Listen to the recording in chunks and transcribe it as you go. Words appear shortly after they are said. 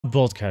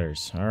Bolt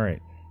cutters. All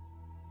right.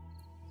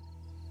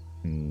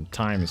 And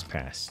time has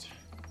passed.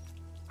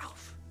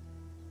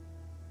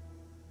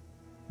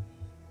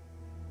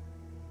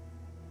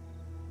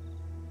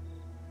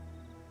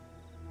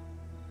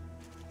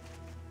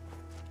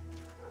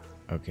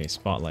 Okay,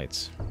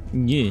 spotlights.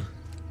 Yeah.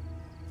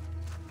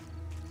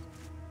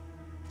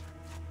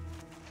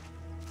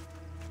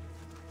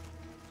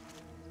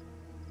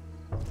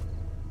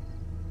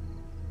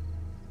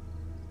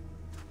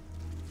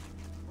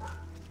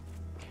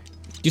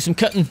 Do some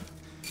cutting.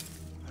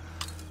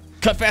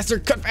 Cut faster,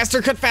 cut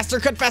faster, cut faster,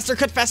 cut faster,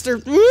 cut faster.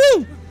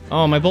 Woo!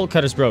 Oh, my bolt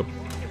cutter's broke.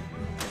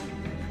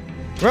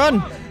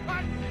 Run!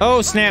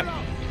 Oh, snap.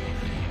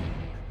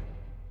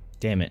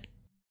 Damn it.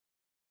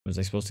 Was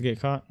I supposed to get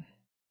caught?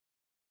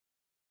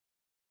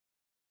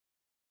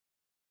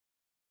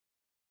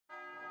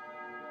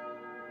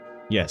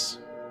 Yes.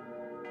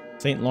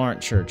 St.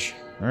 Laurent Church.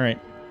 Alright.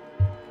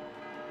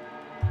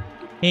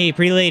 Hey,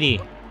 pretty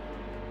lady.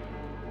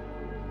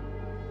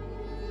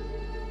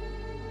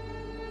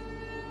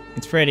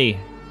 It's Freddy.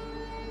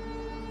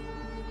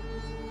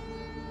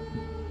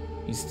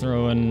 He's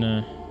throwing,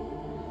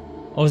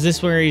 Oh, is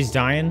this where he's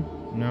dying?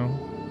 No.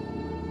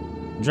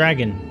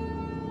 Dragon.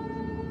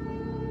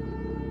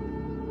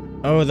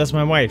 Oh, that's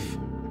my wife.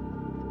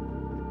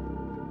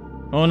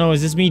 Oh no,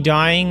 is this me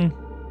dying?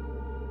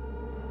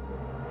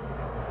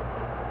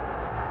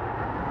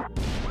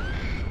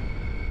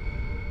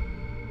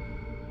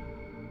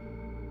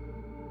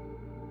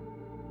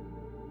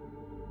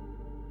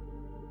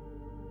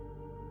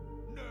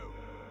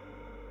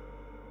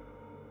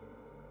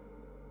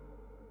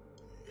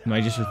 Am I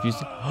just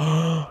refusing?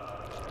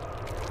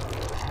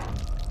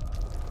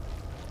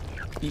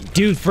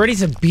 Dude,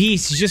 Freddy's a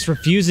beast. He's just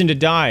refusing to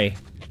die.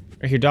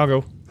 Right here,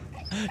 doggo.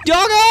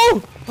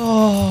 Doggo!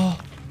 Oh.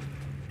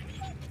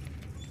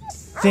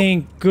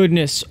 Thank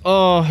goodness.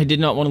 Oh, I did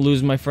not want to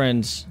lose my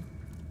friends.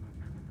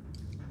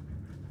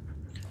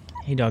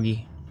 Hey,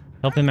 doggy.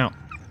 Help him out.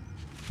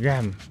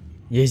 Grab him.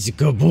 He's a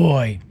good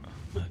boy.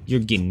 You're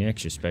getting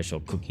extra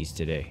special cookies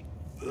today.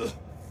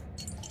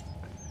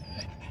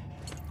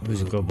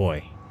 Who's a good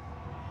boy?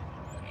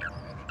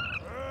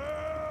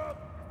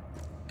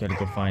 Gotta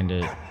go find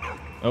it.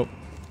 Oh.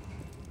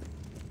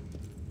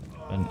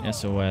 An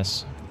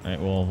SOS.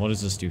 Alright, well, what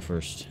does this do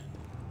first?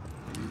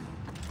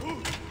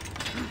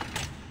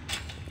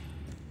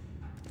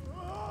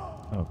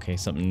 Okay,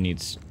 something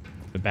needs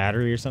a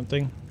battery or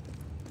something.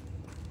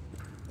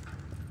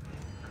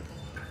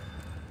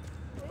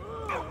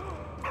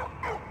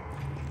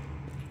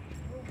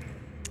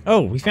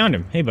 Oh, we found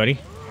him. Hey, buddy.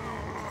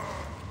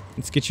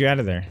 Let's get you out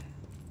of there.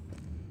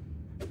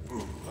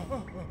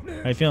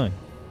 How you feeling?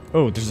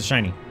 Oh, there's a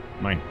shiny.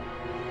 Mine.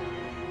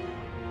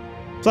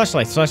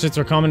 Flashlights. Flashlights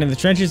were common in the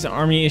trenches.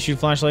 Army-issued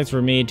flashlights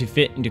were made to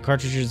fit into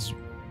cartridges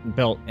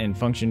belt and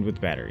functioned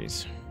with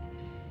batteries.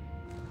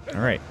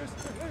 Alright.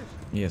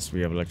 Yes,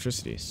 we have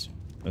electricities.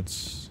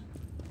 Let's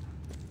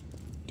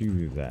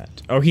do that.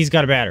 Oh, he's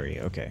got a battery.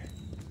 Okay.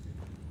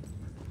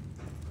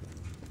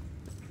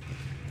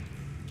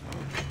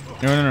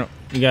 No.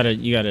 You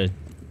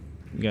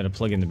gotta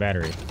plug in the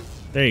battery.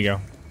 There you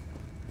go.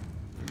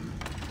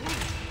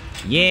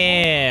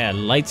 Yeah,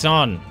 lights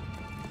on.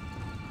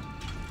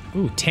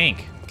 Ooh,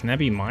 tank. Can that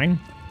be mine?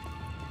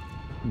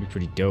 That'd be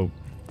pretty dope.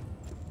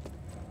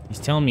 He's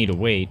telling me to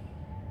wait.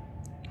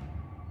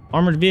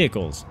 Armored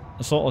vehicles.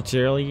 Assault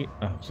artillery.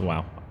 Oh,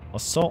 wow.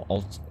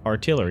 Assault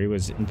artillery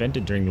was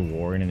invented during the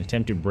war in an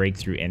attempt to break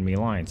through enemy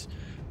lines.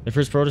 The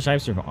first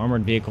prototypes of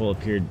armored vehicle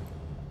appeared.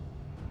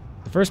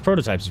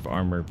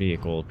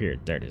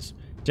 There it is.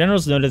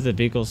 Generals noted that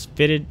vehicles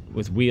fitted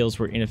with wheels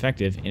were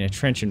ineffective in a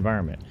trench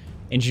environment.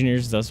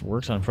 Engineers thus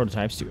worked on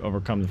prototypes to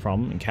overcome the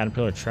problem, and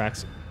Caterpillar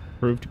tracks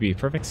proved to be a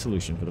perfect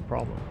solution for the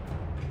problem.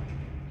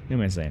 No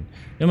Man's Land.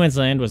 No Man's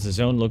Land was a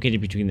zone located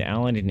between the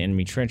Allied and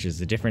enemy trenches.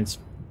 The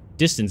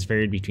distance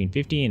varied between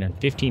 50 and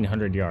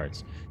 1,500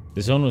 yards.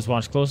 The zone was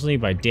watched closely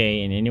by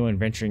day, and anyone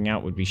venturing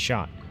out would be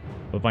shot.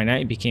 But by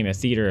night it became a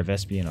theater of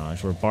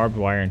espionage, where barbed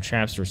wire and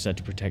traps were set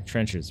to protect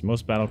trenches.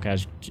 Most battle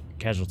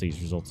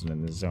casualties resulted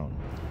in this zone.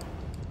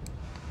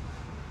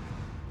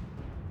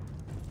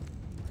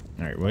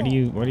 Alright, what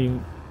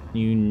do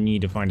you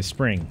need to find a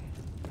spring?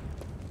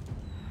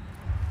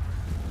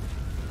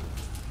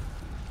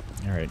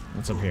 Alright,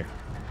 what's up here?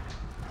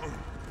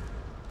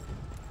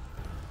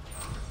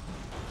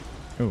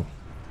 Ooh.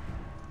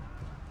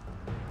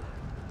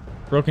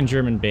 Broken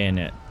German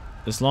bayonet.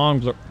 This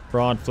long,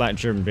 broad, flat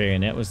German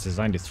bayonet was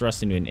designed to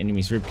thrust into an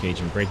enemy's ribcage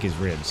and break his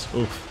ribs.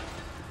 Oof.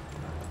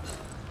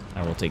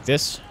 I will take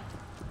this.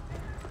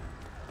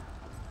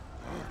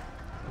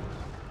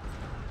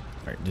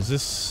 Alright, does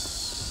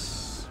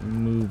this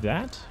move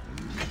that?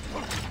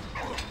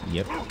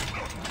 Yep.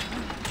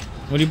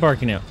 What are you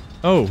barking at?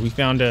 Oh, we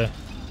found a...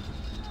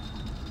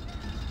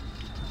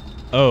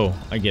 Oh,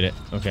 I get it.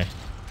 Okay.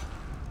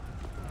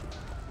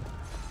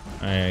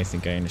 I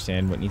think I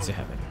understand what needs to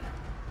happen.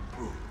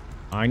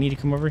 I need to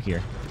come over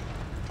here.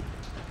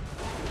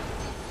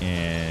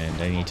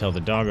 And I need to tell the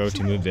doggo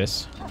to move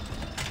this.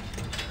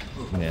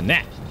 And then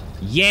that.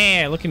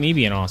 Yeah, look at me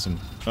being awesome.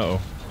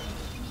 Uh-oh.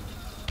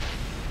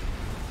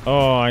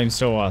 Oh, I'm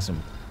so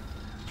awesome.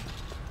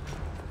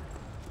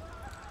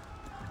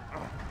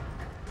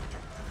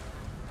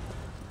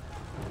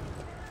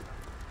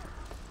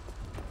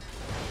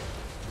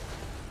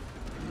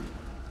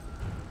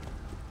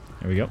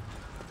 There we go.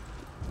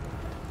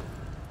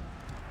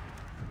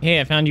 Hey,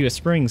 I found you a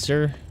spring,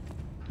 sir.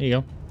 Here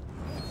you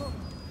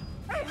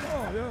go.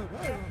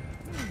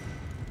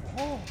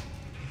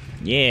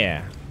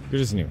 Yeah,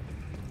 good as new.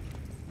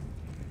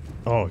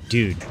 Oh,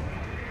 dude.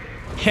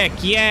 Heck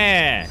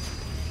yeah!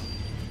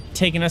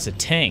 Taking us a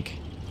tank.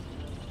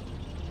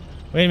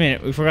 Wait a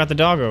minute, we forgot the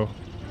doggo.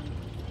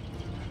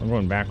 I'm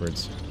going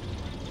backwards.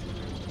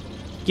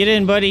 Get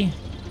in, buddy.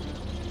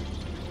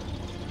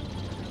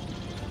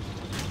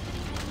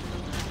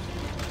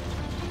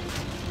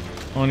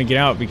 I want to get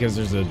out because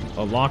there's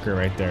a locker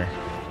right there.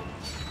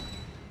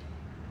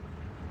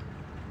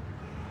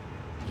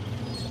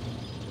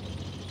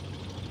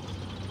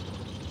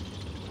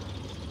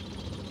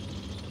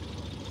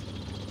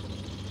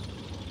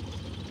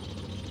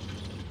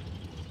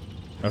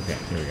 Okay,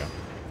 here we go.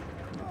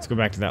 Let's go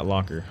back to that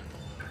locker.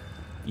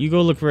 You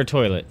go look for a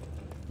toilet.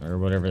 Or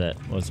whatever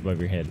that was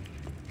above your head.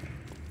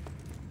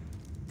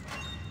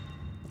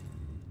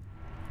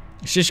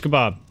 Shish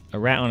kebab. A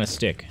rat on a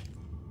stick.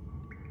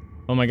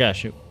 Oh my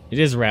gosh, it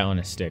is a rat on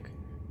a stick.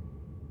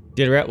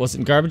 Dead rat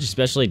wasn't garbage,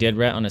 especially dead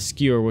rat on a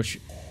skewer, which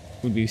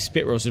would be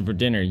spit roasted for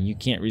dinner. You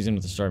can't reason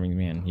with a starving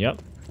man.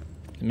 Yep.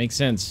 It makes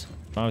sense.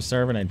 If I was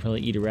starving, I'd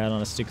probably eat a rat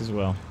on a stick as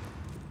well.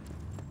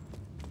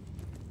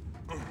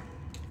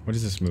 What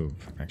does this move,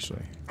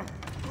 actually?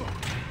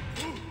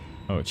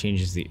 Oh, it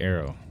changes the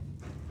arrow.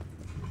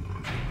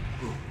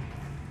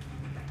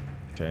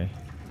 Okay.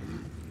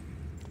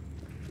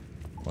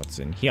 What's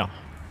in here?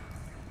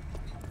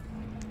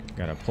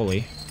 Got a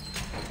pulley.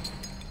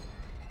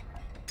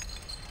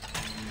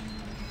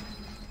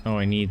 Oh,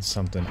 I need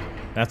something.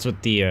 That's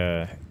what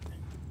the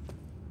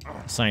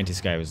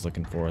scientist guy was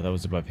looking for. That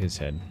was above his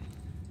head.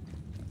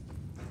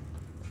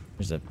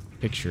 There's a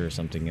picture or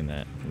something in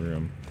that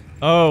room.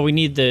 Oh, we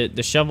need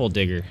the shovel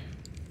digger.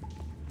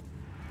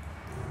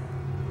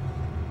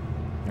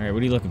 Alright,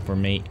 what are you looking for,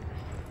 mate?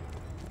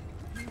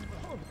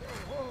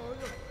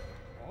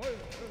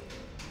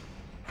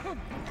 What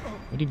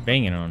are you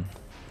banging on?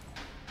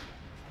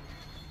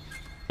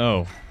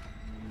 Oh.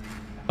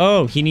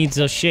 Oh, he needs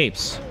those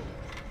shapes.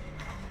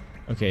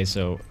 Okay,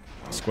 so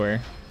square.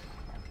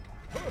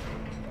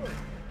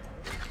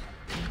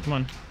 Come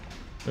on.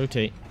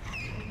 Rotate.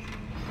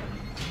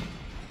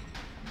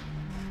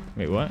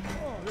 Wait, what?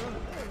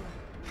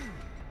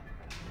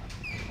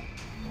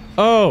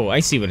 Oh,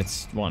 I see what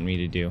it's wanting me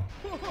to do.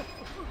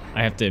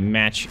 I have to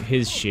match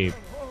his shape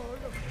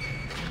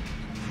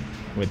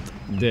with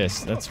this.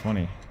 That's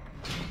funny.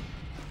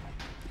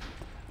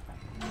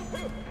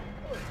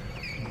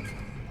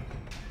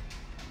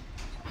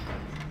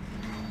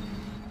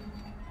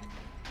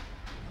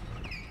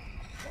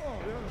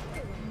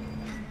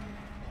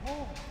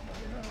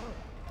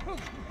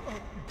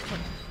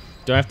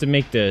 Do I have to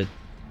make I'm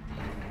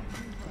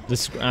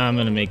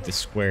gonna make the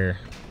square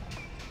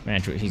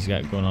match what he's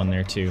got going on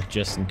there too,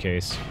 just in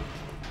case.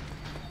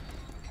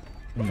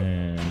 And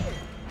then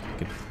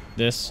get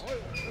this.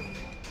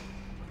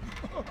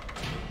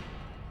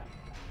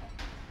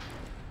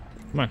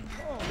 Come on.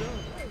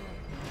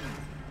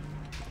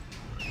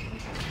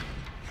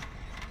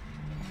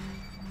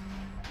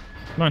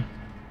 Come on.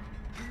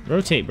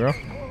 Rotate, bro.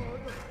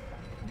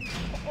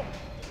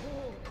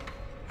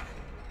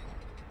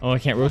 Oh, I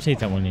can't rotate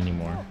that one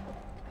anymore.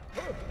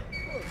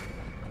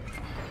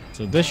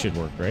 So this should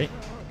work, right?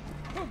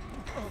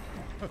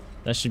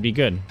 That should be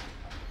good.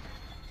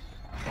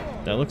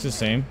 That looks the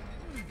same.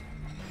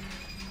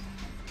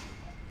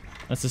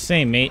 That's the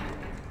same, mate.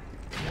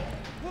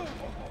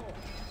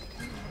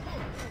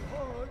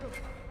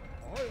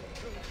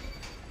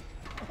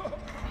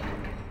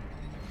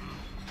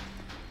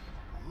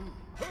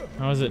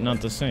 How is it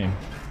not the same?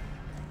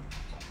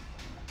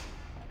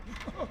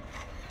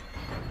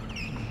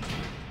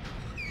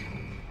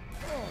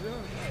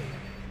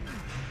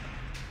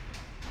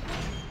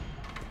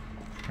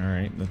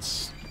 Alright,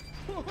 let's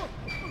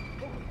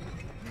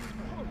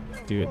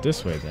do it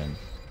this way then.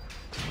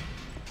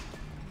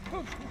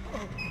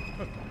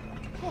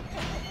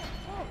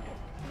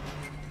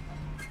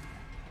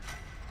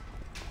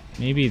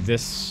 Maybe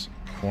this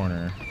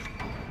corner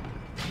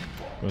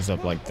goes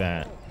up like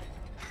that.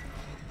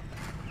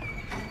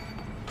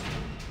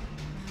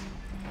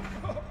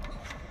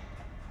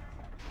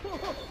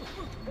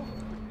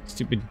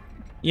 Stupid.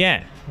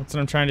 Yeah, that's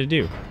what I'm trying to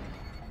do.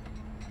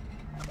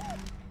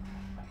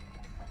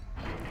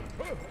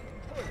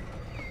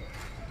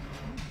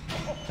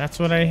 That's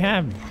what I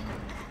have.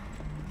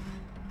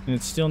 And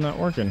it's still not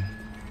working.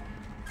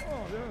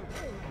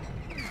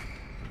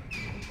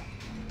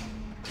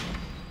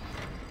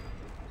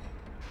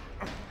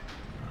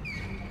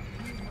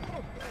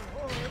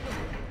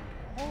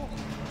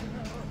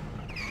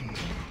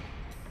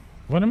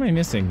 What am I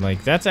missing?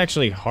 Like, that's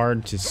actually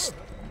hard to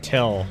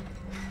tell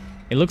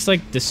It looks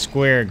like the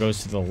square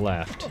goes to the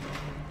left.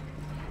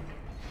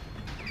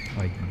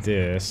 Like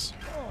this.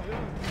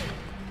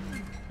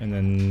 And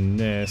then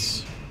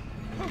this.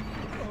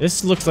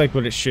 This looks like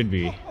what it should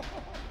be.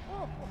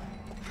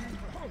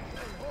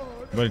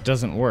 But it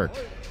doesn't work.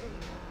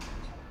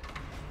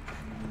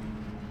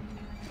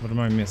 What am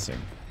I missing?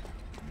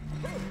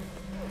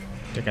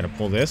 I gotta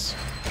pull this?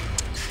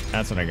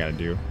 That's what I gotta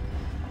do.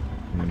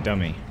 I'm a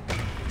dummy.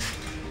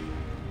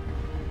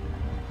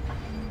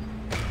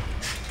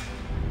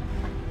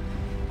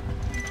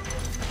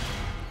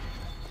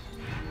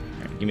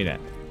 Alright, give me that.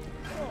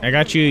 I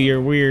got you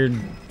your weird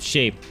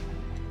shape.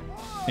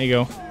 There you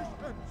go.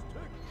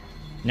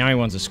 Now he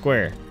wants a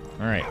square.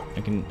 Alright,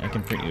 I can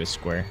print you a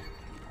square.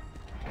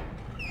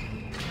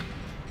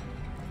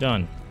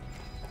 Done.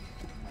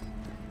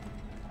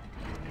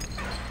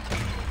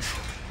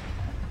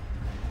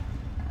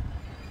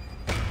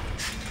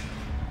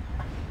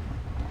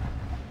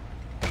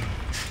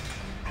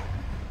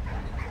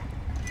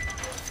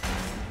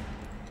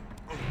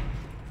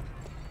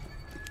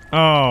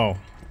 Oh.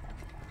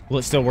 Will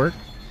it still work?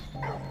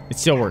 It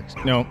still works.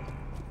 No.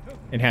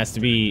 It has to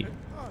be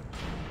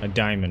a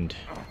diamond.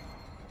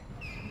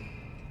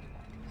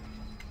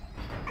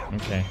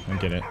 Okay, I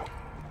get it.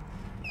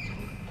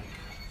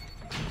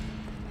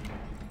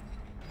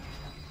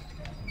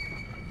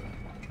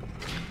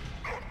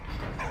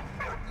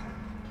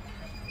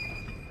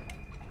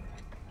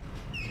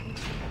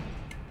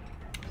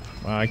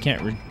 Wow, I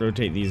can't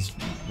rotate these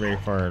very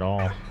far at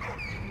all.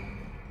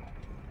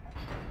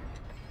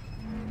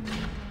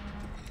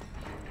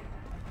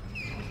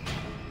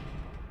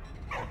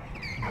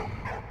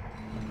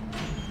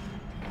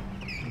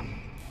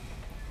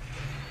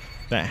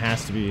 That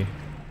has to be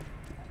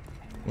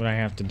what I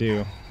have to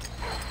do.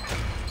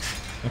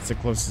 That's the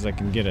closest I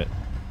can get it.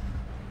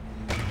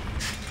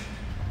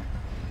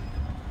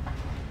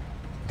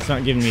 It's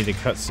not giving me the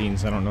cutscene,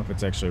 so I don't know if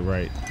it's actually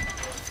right.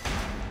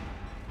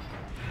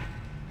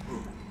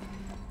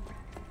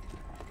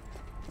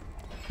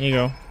 Here you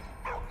go.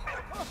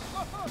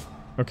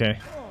 Okay.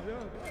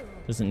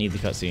 Doesn't need the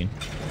cutscene.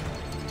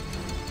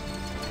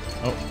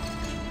 Oh.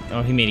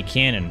 Oh, he made a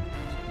cannon.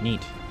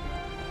 Neat.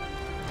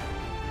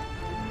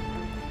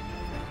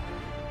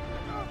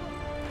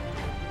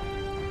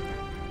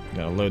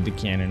 Gotta load the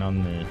cannon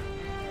on the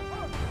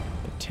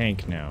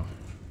tank now.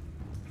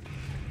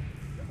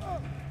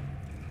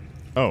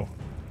 Oh.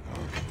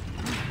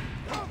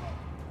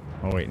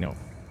 Oh wait, no.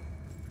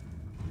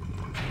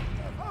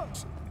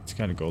 It's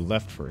gotta go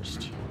left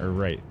first, or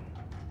right.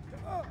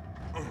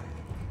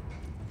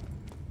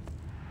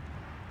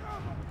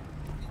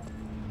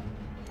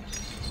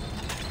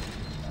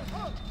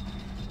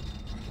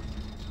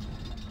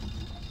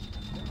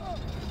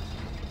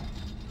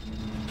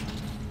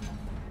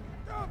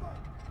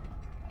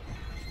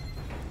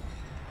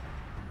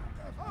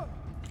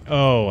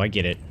 Oh, I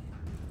get it.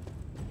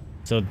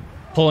 So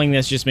pulling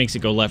this just makes it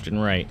go left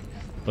and right,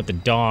 but the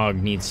dog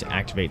needs to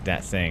activate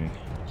that thing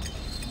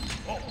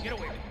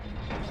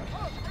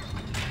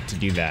to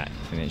do that,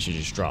 and then it should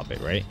just drop it,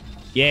 right?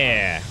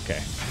 Yeah,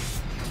 okay.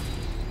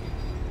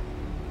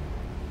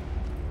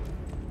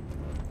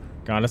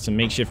 Got us a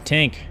makeshift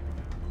tank.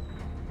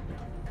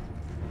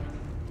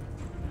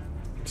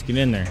 Let's get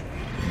in there.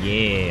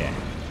 Yeah.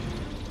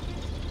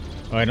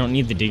 Oh, I don't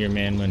need the digger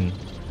man when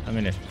I'm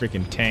in a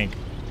freaking tank.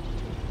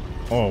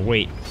 Oh,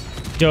 wait.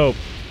 Dope.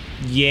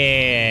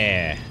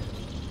 Yeah.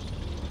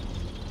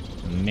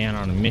 Man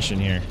on a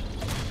mission here.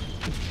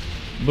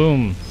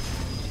 Boom.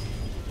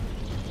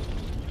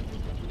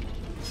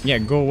 Yeah,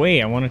 go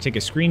away. I want to take a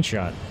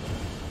screenshot.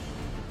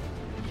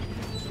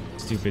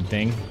 Stupid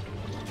thing.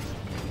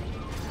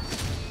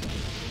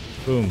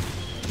 Boom.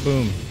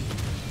 Boom.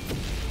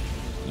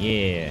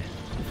 Yeah.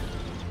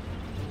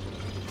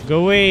 Go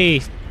away.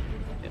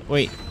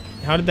 Wait.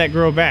 How did that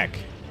grow back?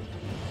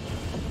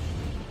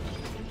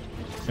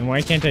 And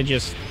why can't I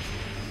just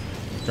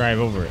drive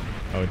over it?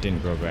 Oh, it didn't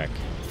grow back.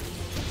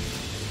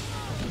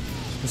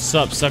 What's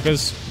up,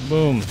 suckers?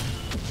 Boom.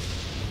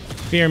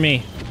 Fear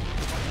me.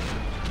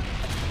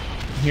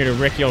 I'm here to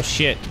wreck your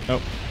shit.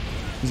 Oh,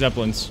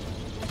 Zeppelins.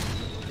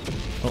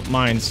 Oh,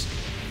 mines.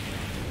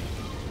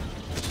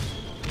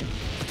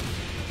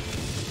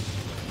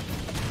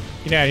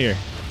 Get out of here.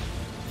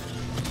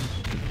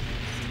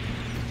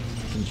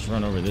 I can just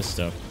run over this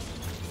stuff.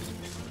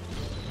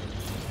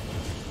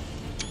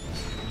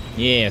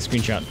 Yeah,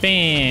 screenshot.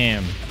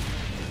 Bam!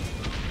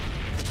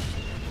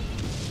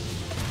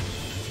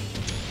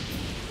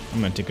 I'm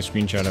gonna take a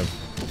screenshot of...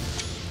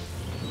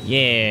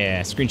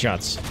 Yeah,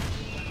 screenshots.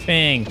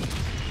 Bang!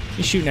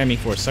 You shooting at me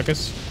for,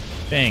 suckers?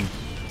 Bang.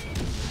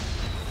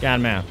 Got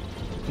him out.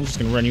 I'm just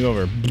gonna run you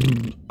over.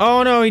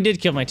 Oh no, he did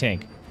kill my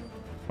tank.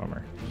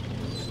 Bummer.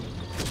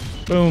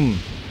 Boom.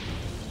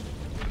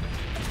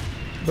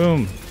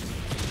 Boom.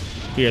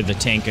 Fear the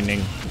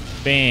tankening.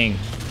 Bang.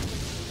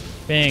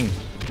 Bang.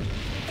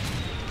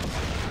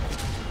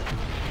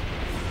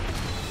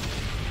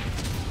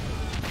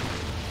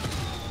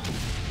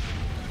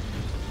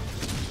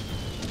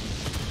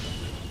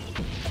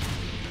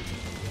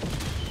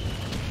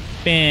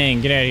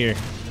 Bang! Get out of here.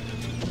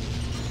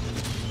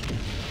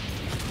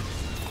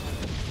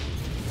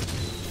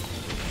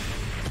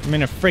 I'm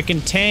in a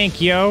freaking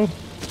tank, yo.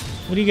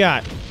 What do you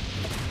got?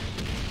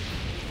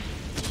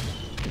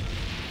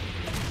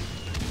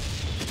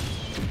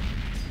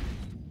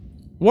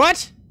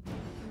 What?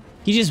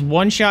 He just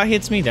one-shot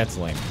hits me? That's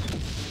lame.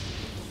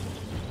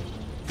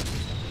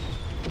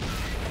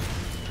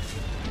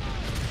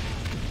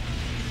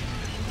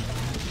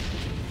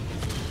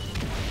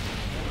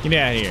 Get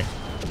out of here.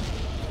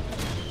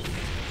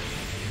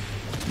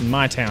 In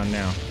my town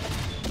now.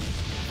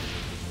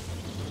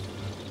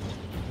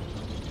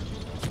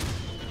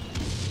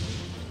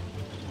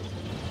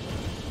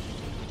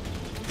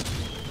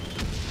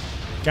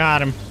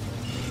 Got him.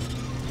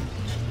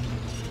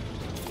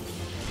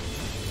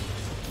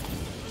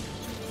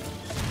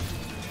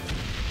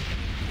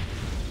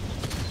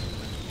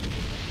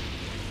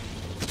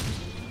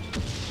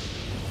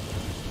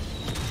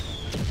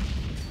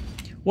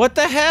 What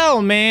the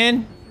hell,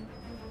 man?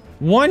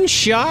 One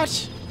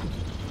shot?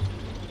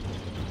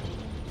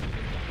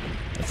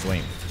 That's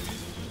lame.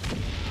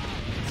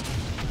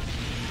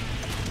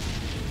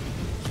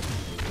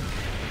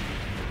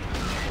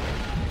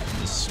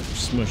 Just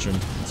smush him.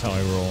 That's how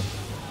I roll.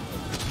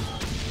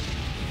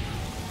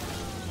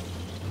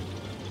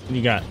 What do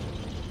you got?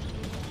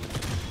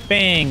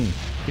 Bang!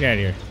 Get out of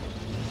here.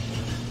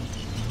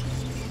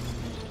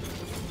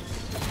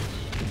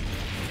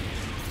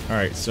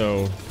 Alright,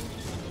 so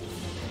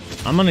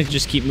I'm gonna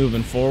just keep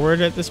moving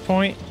forward at this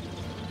point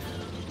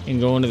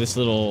and go into this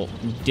little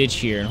ditch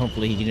here, and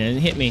hopefully he can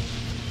hit me.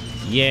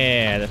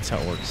 Yeah, that's how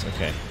it works.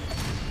 Okay.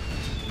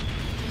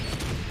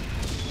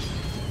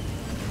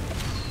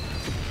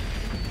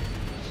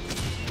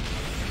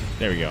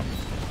 There we go.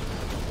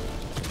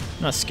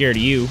 I'm not scared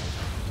of you.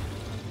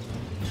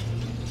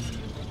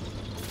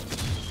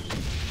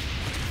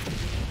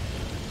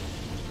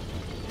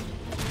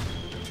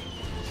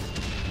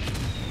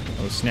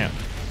 Oh, snap.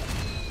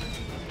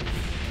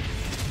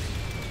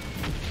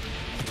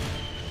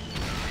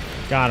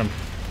 Got him.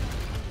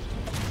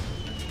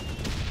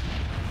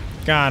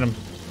 Got him.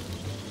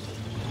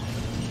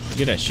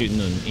 Good at shooting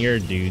them ear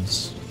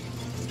dudes.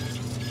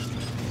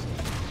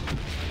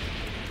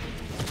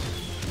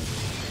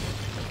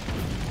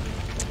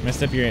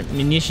 Messed up your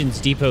munitions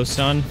depot,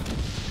 son.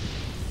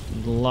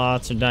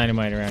 Lots of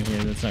dynamite around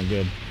here. That's not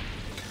good.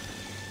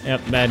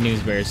 Yep, bad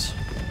news bears.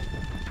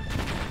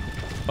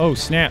 Oh,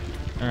 snap.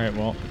 Alright,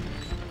 well.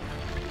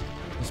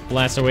 Let's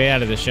blast our way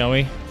out of this, shall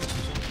we?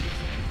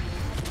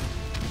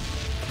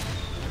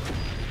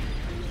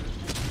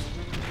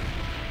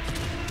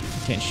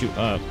 Can't shoot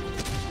up.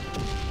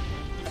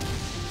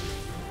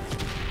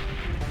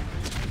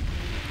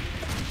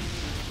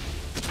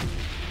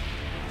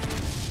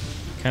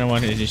 Kind of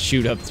wanted to just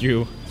shoot up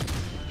through.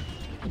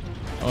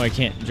 Oh, I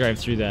can't drive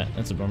through that.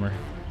 That's a bummer.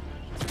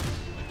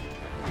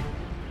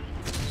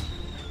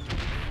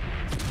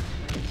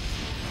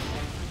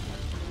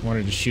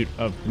 Wanted to shoot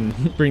up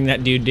and bring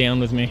that dude down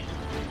with me.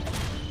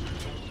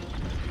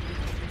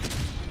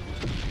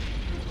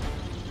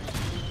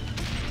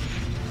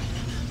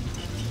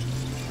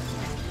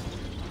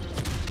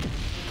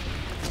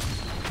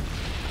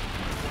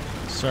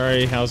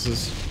 Sorry,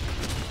 houses.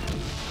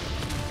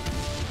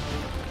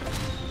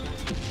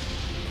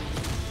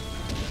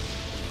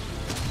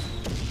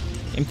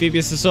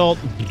 Amphibious assault.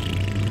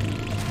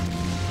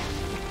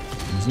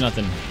 It's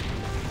nothing.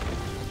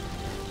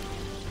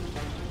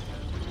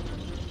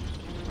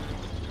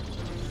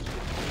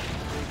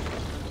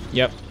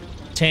 Yep.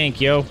 Tank,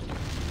 yo.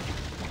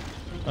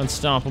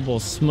 Unstoppable,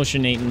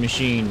 smushinating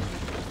machine.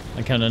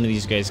 Like how none of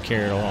these guys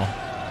care at all.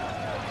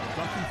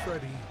 Lucky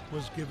Freddy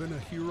was given a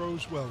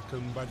hero's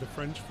welcome by the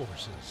French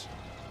forces.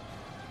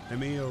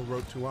 Emile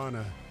wrote to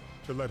Anna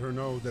to let her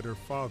know that her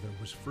father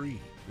was free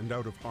and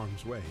out of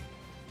harm's way.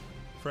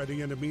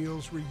 Freddy and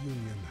Emile's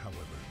reunion, however,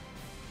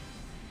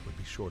 would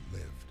be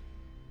short-lived.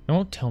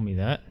 Don't tell me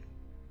that.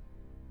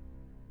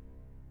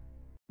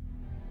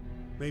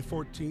 May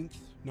 14th,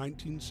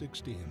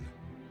 1916.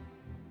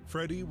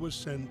 Freddy was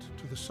sent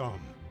to the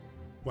Somme,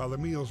 while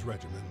Emile's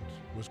regiment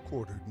was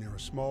quartered near a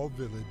small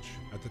village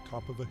at the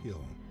top of a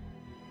hill.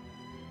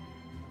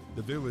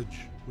 The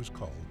village was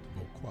called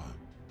Vauquois.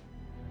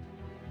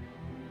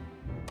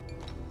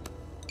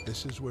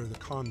 This is where the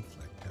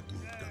conflict had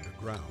moved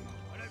underground.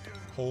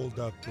 Holed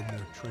up in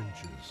their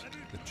trenches,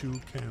 the two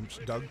camps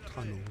dug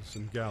tunnels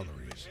and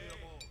galleries.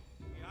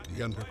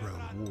 The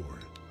underground war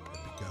had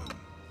begun.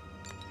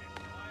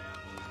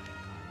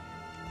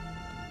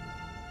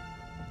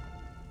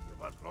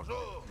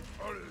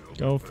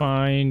 Go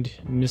find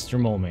Mr.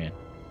 Moleman.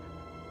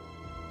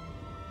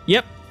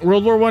 Yep,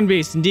 World War I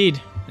based,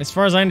 indeed. As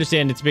far as I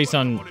understand, it's based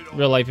on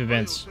real-life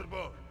events.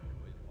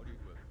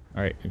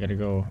 Alright, I gotta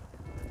go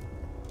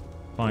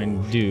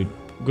find dude.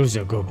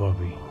 Go,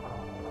 Bobby.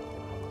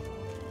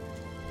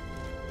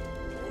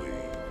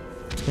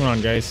 What's going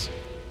on, guys?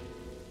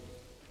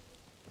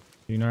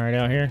 Doing alright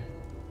out here?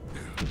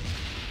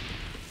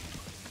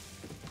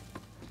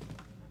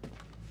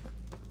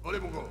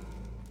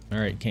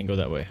 Alright, can't go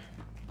that way.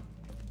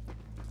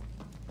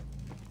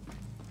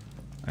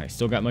 I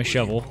still got my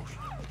shovel.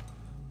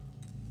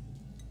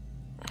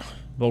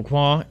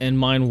 Volquois and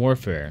mine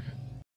warfare.